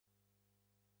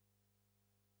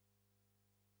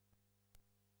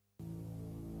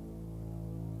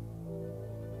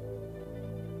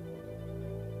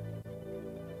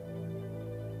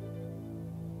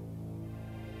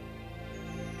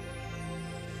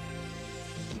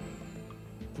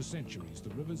For centuries,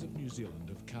 the rivers of New Zealand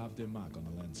have carved their mark on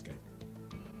the landscape.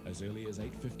 As early as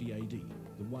 850 AD,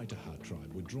 the Waitaha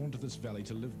tribe were drawn to this valley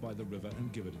to live by the river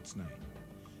and give it its name.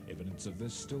 Evidence of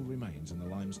this still remains in the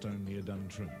limestone near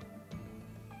Duntroon.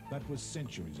 That was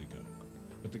centuries ago,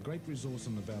 but the great resource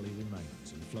in the valley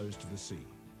remains and flows to the sea,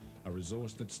 a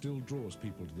resource that still draws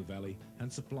people to the valley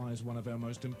and supplies one of our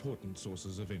most important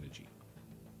sources of energy: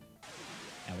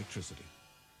 electricity.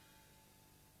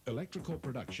 Electrical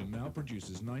production now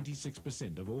produces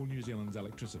 96% of all New Zealand's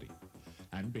electricity,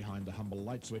 and behind the humble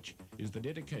light switch is the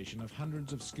dedication of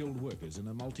hundreds of skilled workers in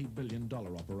a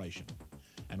multi-billion-dollar operation.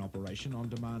 An operation on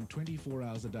demand 24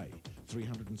 hours a day,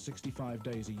 365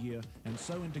 days a year, and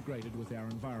so integrated with our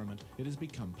environment it has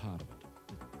become part of it.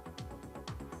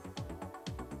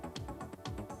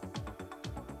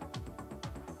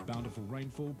 Bountiful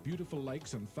rainfall, beautiful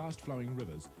lakes and fast-flowing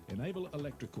rivers enable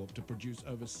Electricorp to produce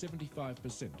over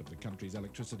 75% of the country's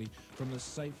electricity from this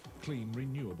safe, clean,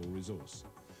 renewable resource.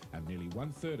 And nearly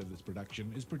 1/3 of this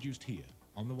production is produced here,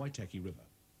 on the Waitaki River.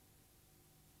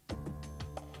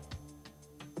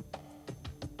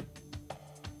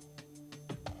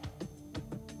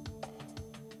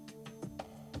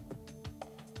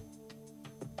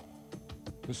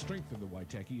 The strength of the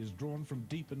Waitaki is drawn from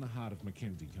deep in the heart of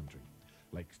Mackenzie country.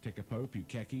 Lakes Tekapo,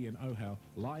 Pukaki and Ohau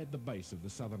lie at the base of the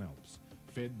Southern Alps,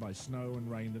 fed by snow and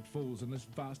rain that falls in this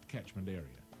vast catchment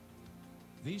area.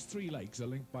 These three lakes are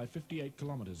linked by 58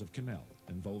 kilometres of canal,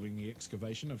 involving the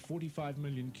excavation of 45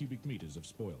 million cubic metres of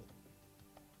spoil.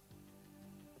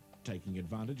 Taking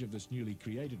advantage of this newly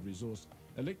created resource,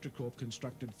 Electricorp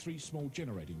constructed 3 small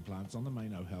generating plants on the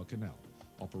main Ohau Canal,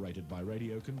 operated by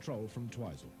radio control from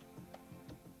Twizel.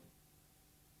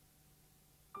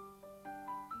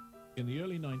 In the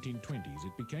early 1920s,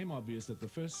 it became obvious that the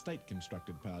first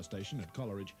state-constructed power station at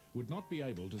Coleridge would not be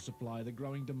able to supply the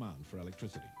growing demand for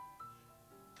electricity.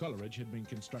 Coleridge had been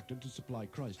constructed to supply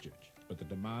Christchurch, but the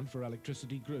demand for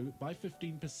electricity grew by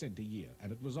 15% a year,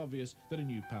 and it was obvious that a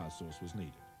new power source was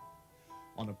needed.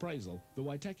 On appraisal, the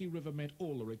Waitaki River met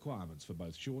all the requirements for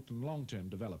both short and long-term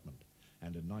development,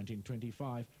 and in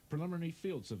 1925, preliminary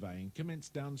field surveying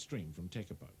commenced downstream from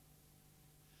Tekapo.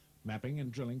 Mapping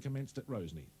and drilling commenced at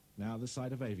Roseneath, now the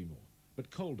site of Aviemore,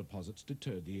 but coal deposits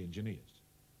deterred the engineers.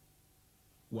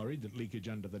 Worried that leakage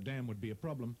under the dam would be a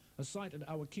problem, a site at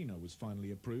Awakino was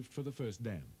finally approved for the first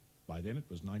dam. By then it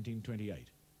was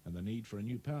 1928, and the need for a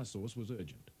new power source was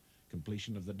urgent.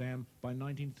 Completion of the dam by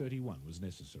 1931 was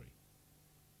necessary.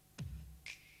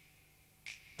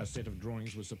 A set of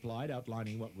drawings was supplied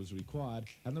outlining what was required,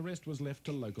 and the rest was left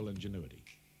to local ingenuity.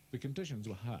 The conditions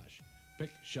were harsh.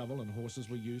 Pick, shovel and horses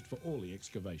were used for all the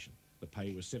excavation. The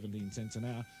pay was 17 cents an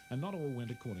hour, and not all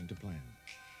went according to plan.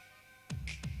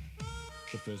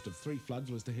 The first of 3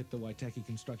 floods was to hit the Waitaki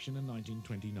construction in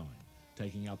 1929,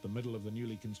 taking out the middle of the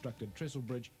newly constructed trestle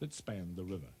bridge that spanned the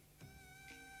river.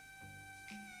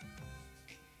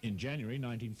 In January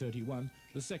 1931,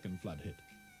 the second flood hit.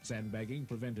 Sandbagging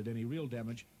prevented any real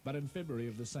damage, but in February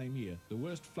of the same year, the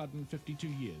worst flood in 52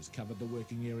 years covered the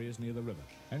working areas near the river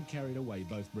and carried away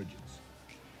both bridges.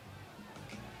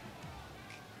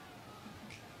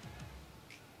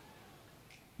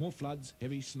 More floods,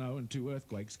 heavy snow and 2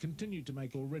 earthquakes continued to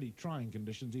make already trying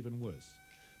conditions even worse.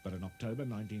 But in October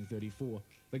 1934,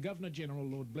 the Governor-General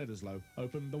Lord Bledisloe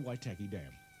opened the Waitaki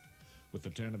Dam. With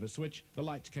the turn of a switch, the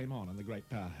lights came on in the great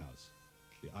powerhouse.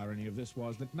 The irony of this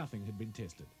was that nothing had been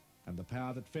tested, and the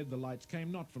power that fed the lights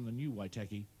came not from the new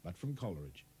Waitaki, but from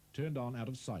Coleridge, turned on out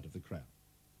of sight of the crowd.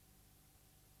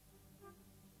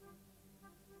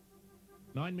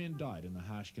 9 men died in the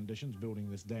harsh conditions building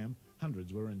this dam,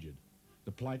 hundreds were injured.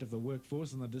 The plight of the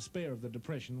workforce and the despair of the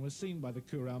Depression was seen by the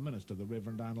Kurau Minister, the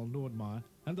Reverend Arnold Nordmeyer,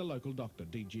 and the local doctor,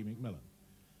 D.G. Macmillan.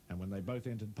 And when they both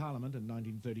entered Parliament in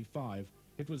 1935,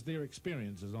 it was their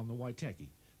experiences on the Waitaki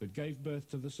that gave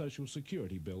birth to the Social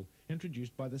Security Bill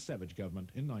introduced by the Savage government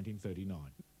in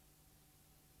 1939.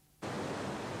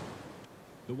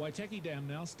 The Waitaki Dam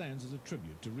now stands as a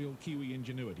tribute to real Kiwi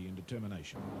ingenuity and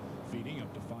determination, feeding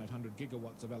up to 500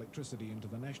 gigawatts of electricity into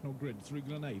the national grid through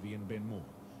Glenavy and Benmore,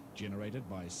 generated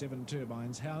by 7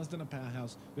 turbines housed in a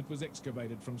powerhouse that was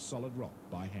excavated from solid rock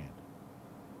by hand.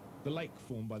 The lake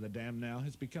formed by the dam now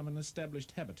has become an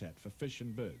established habitat for fish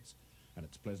and birds, and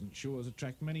its pleasant shores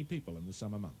attract many people in the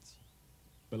summer months.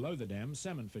 Below the dam,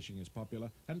 salmon fishing is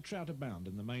popular and trout abound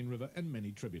in the main river and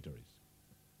many tributaries.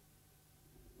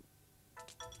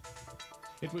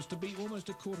 It was to be almost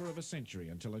a quarter of a century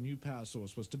until a new power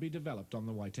source was to be developed on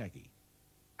the Waitaki.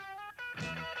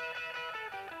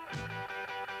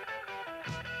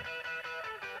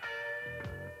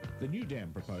 The new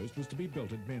dam proposed was to be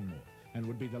built at Benmore, and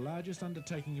would be the largest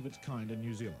undertaking of its kind in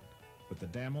New Zealand. But the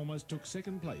dam almost took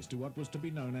second place to what was to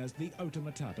be known as the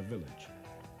Waitakit village.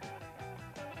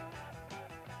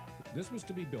 This was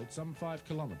to be built some 5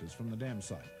 kilometres from the dam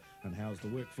site and house the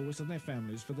workforce and their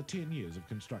families for the 10 years of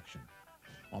construction.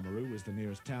 Oamaru was the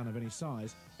nearest town of any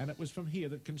size, and it was from here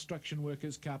that construction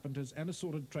workers, carpenters and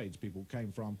assorted tradespeople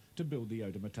came from to build the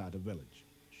Waitakit village.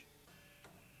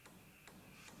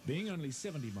 Being only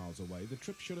 70 miles away, the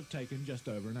trip should have taken just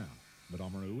over an hour, but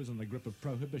Oamaru was in the grip of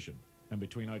prohibition, and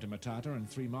between Waitakit and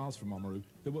 3 miles from Oamaru,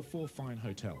 there were 4 fine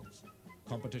hotels.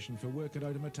 Competition for work at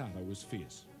Waitakit was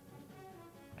fierce.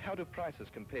 How do prices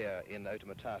compare in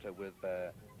Waitakit with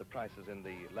the prices in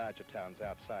the larger towns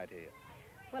outside here?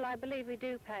 Well, I believe we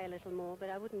do pay a little more, but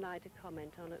I wouldn't like to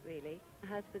comment on it, really.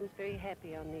 My husband's very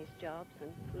happy on these jobs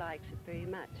and likes it very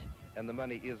much. And the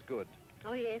money is good?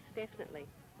 Oh, yes, definitely.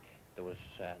 It was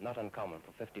not uncommon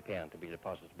for £50 to be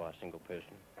deposited by a single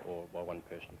person or by one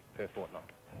person per fortnight.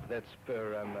 That's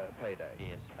per payday?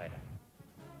 Yes, payday.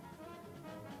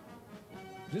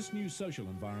 This new social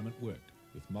environment worked,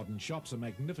 with modern shops, a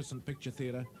magnificent picture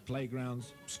theatre,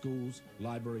 playgrounds, schools,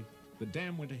 library. The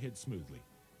dam went ahead smoothly,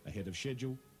 ahead of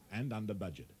schedule and under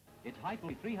budget. Its height will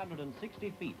be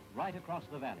 360 feet right across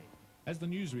the valley. As the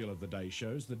newsreel of the day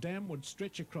shows, the dam would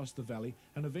stretch across the valley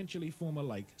and eventually form a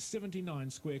lake 79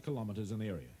 square kilometres in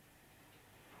area.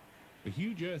 The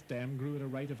huge earth dam grew at a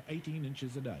rate of 18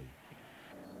 inches a day.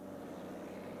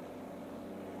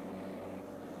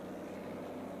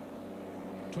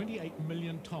 $28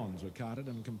 million tonnes were carted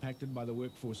and compacted by the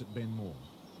workforce at Benmore.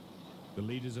 The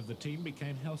leaders of the team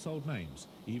became household names,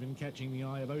 even catching the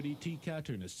eye of ODT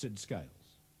cartoonist Sid Scales.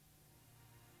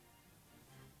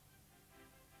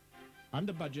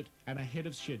 Under budget and ahead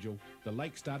of schedule, the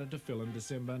lake started to fill in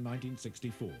December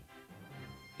 1964.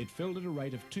 It filled at a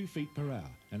rate of 2 feet per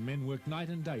hour, and men worked night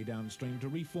and day downstream to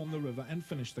reform the river and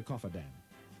finish the cofferdam.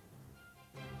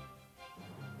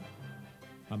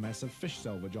 A massive fish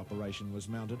salvage operation was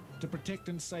mounted to protect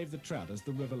and save the trout as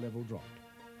the river level dropped.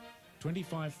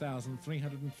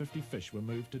 25,350 fish were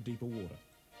moved to deeper water,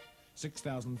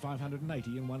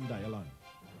 6,580 in one day alone.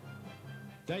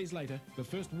 Days later, the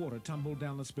first water tumbled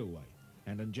down the spillway,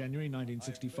 and in January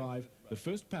 1965, the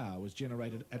first power was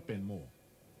generated at Benmore.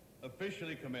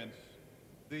 Officially commence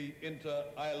the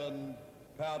inter-island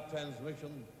power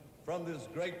transmission from this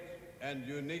great and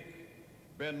unique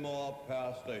Benmore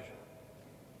power station.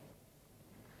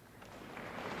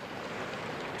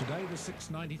 Today, the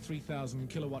 693,000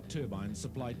 kilowatt turbines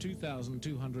supply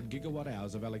 2,200 gigawatt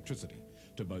hours of electricity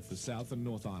to both the South and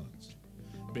North Islands.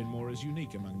 Benmore is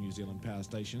unique among New Zealand power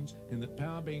stations in that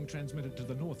power being transmitted to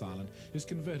the North Island is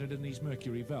converted in these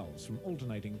mercury valves from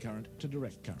alternating current to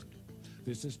direct current.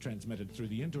 This is transmitted through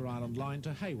the inter-island line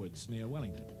to Haywards near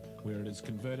Wellington, where it is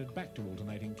converted back to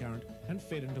alternating current and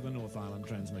fed into the North Island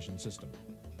transmission system.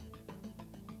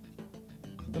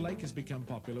 The lake has become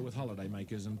popular with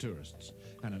holidaymakers and tourists,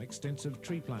 and an extensive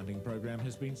tree planting program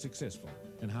has been successful,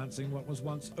 enhancing what was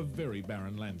once a very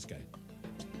barren landscape.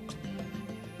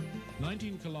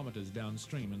 19 kilometres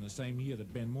downstream in the same year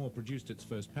that Benmore produced its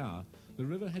first power, the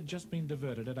river had just been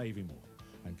diverted at Aviemore,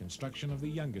 and construction of the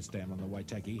youngest dam on the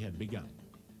Waitaki had begun.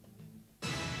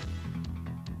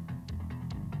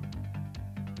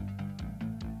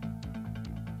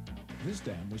 This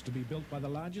dam was to be built by the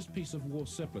largest piece of war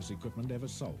surplus equipment ever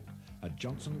sold, a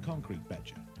Johnson concrete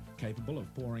batcher, capable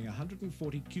of pouring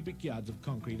 140 cubic yards of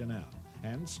concrete an hour,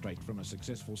 and straight from a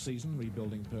successful season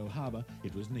rebuilding Pearl Harbor,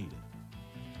 it was needed.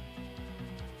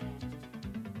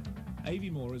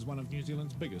 Aviemore is one of New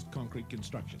Zealand's biggest concrete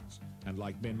constructions, and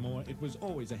like Benmore, it was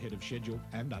always ahead of schedule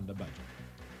and under budget.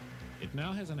 It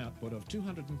now has an output of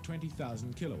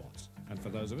 220,000 kilowatts, and for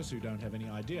those of us who don't have any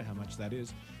idea how much that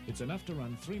is, it's enough to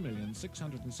run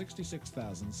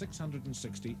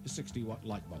 3,666,660 60-watt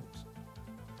light bulbs.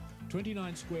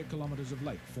 29 square kilometres of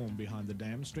lake form behind the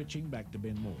dam, stretching back to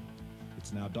Benmore.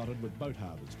 It's now dotted with boat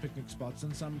harbours, picnic spots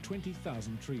and some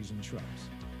 20,000 trees and shrubs.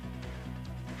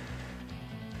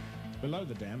 Below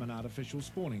the dam, an artificial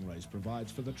spawning race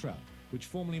provides for the trout, which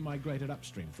formerly migrated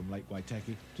upstream from Lake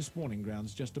Waitaki to spawning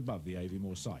grounds just above the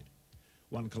Aviemore site.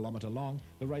 1 kilometre long,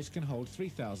 the race can hold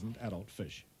 3,000 adult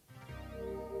fish.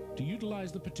 To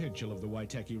utilise the potential of the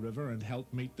Waitaki River and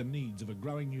help meet the needs of a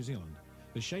growing New Zealand,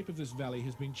 the shape of this valley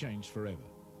has been changed forever.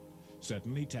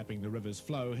 Certainly, tapping the river's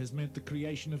flow has meant the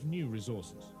creation of new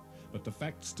resources, but the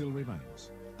fact still remains.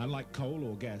 Unlike coal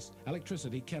or gas,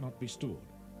 electricity cannot be stored.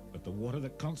 But the water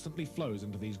that constantly flows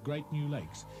into these great new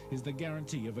lakes is the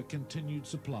guarantee of a continued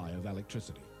supply of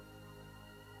electricity.